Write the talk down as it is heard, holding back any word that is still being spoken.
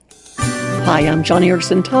Hi, I'm Joni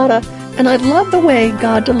Eareckson Tada, and I love the way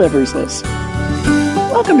God delivers us.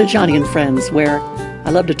 Welcome to Joni and Friends, where I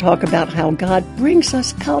love to talk about how God brings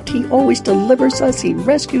us out. He always delivers us. He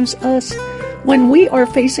rescues us when we are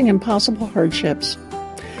facing impossible hardships.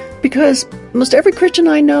 Because most every Christian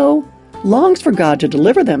I know longs for God to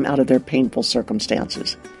deliver them out of their painful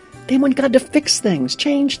circumstances. They want God to fix things,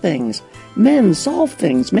 change things, mend, solve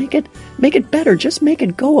things, make it better, just make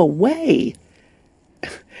it go away.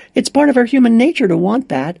 It's part of our human nature to want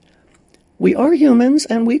that. We are humans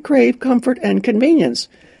and we crave comfort and convenience.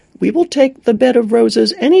 We will take the bed of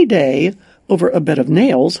roses any day over a bed of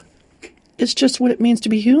nails. It's just what it means to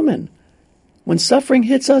be human. When suffering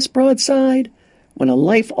hits us broadside, when a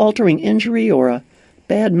life-altering injury or a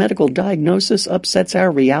bad medical diagnosis upsets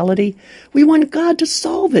our reality, we want God to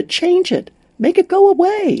solve it, change it, make it go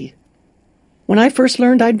away. When I first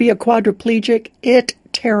learned I'd be a quadriplegic, it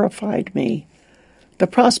terrified me. The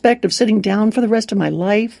prospect of sitting down for the rest of my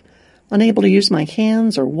life, unable to use my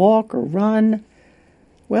hands or walk or run,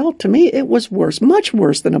 well, to me it was worse, much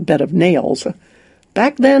worse than a bed of nails.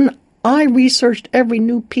 Back then, I researched every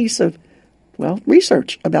new piece of,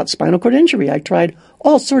 research about spinal cord injury. I tried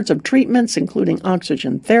all sorts of treatments, including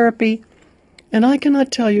oxygen therapy, and I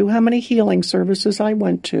cannot tell you how many healing services I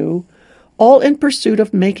went to, all in pursuit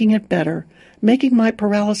of making it better, making my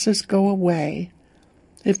paralysis go away.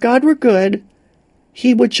 If God were good,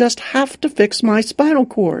 He would just have to fix my spinal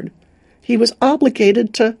cord. He was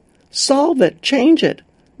obligated to solve it, change it,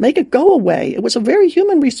 make it go away. It was a very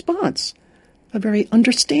human response, a very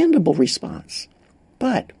understandable response.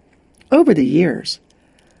 But over the years,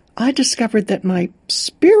 I discovered that my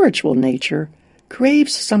spiritual nature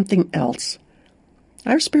craves something else.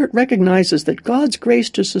 Our spirit recognizes that God's grace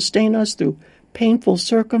to sustain us through painful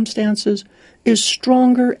circumstances is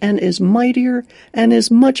stronger and is mightier and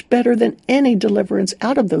is much better than any deliverance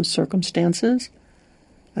out of those circumstances.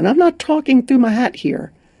 And I'm not talking through my hat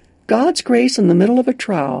here. God's grace in the middle of a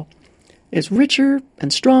trial is richer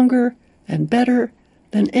and stronger and better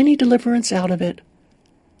than any deliverance out of it.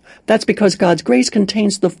 That's because God's grace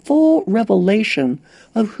contains the full revelation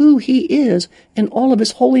of who He is in all of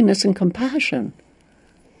His holiness and compassion.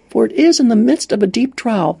 For it is in the midst of a deep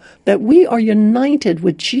trial that we are united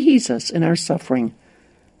with Jesus in our suffering.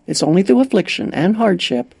 It's only through affliction and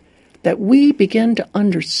hardship that we begin to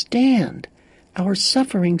understand our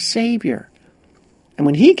suffering Savior. And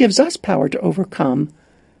when He gives us power to overcome,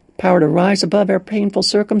 power to rise above our painful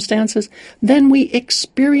circumstances, then we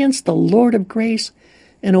experience the Lord of grace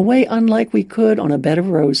in a way unlike we could on a bed of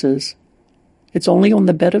roses. It's only on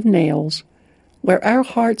the bed of nails, where our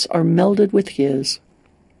hearts are melded with His.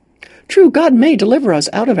 True, God may deliver us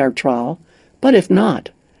out of our trial, but if not,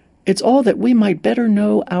 it's all that we might better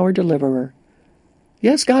know our deliverer.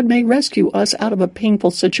 Yes, God may rescue us out of a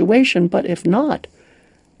painful situation, but if not,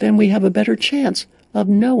 then we have a better chance of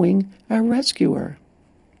knowing our rescuer.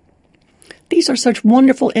 These are such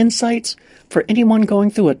wonderful insights for anyone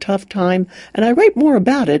going through a tough time, and I write more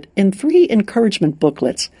about it in 3 encouragement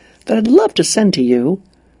booklets that I'd love to send to you.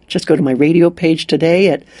 Just go to my radio page today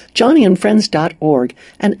at joniandfriends.org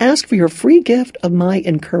and ask for your free gift of my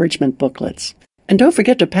encouragement booklets. And don't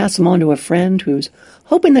forget to pass them on to a friend who's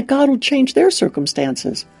hoping that God will change their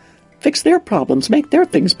circumstances, fix their problems, make their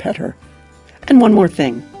things better. And one more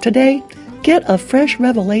thing. Today, get a fresh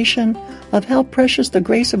revelation of how precious the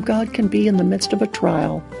grace of God can be in the midst of a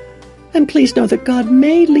trial. And please know that God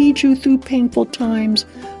may lead you through painful times,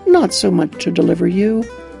 not so much to deliver you,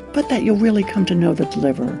 but that you'll really come to know the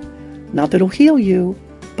deliverer. Not that He'll heal you,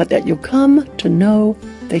 but that you'll come to know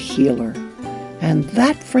the healer. And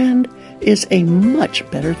that, friend, is a much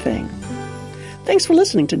better thing. Thanks for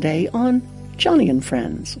listening today on Joni and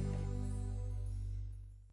Friends.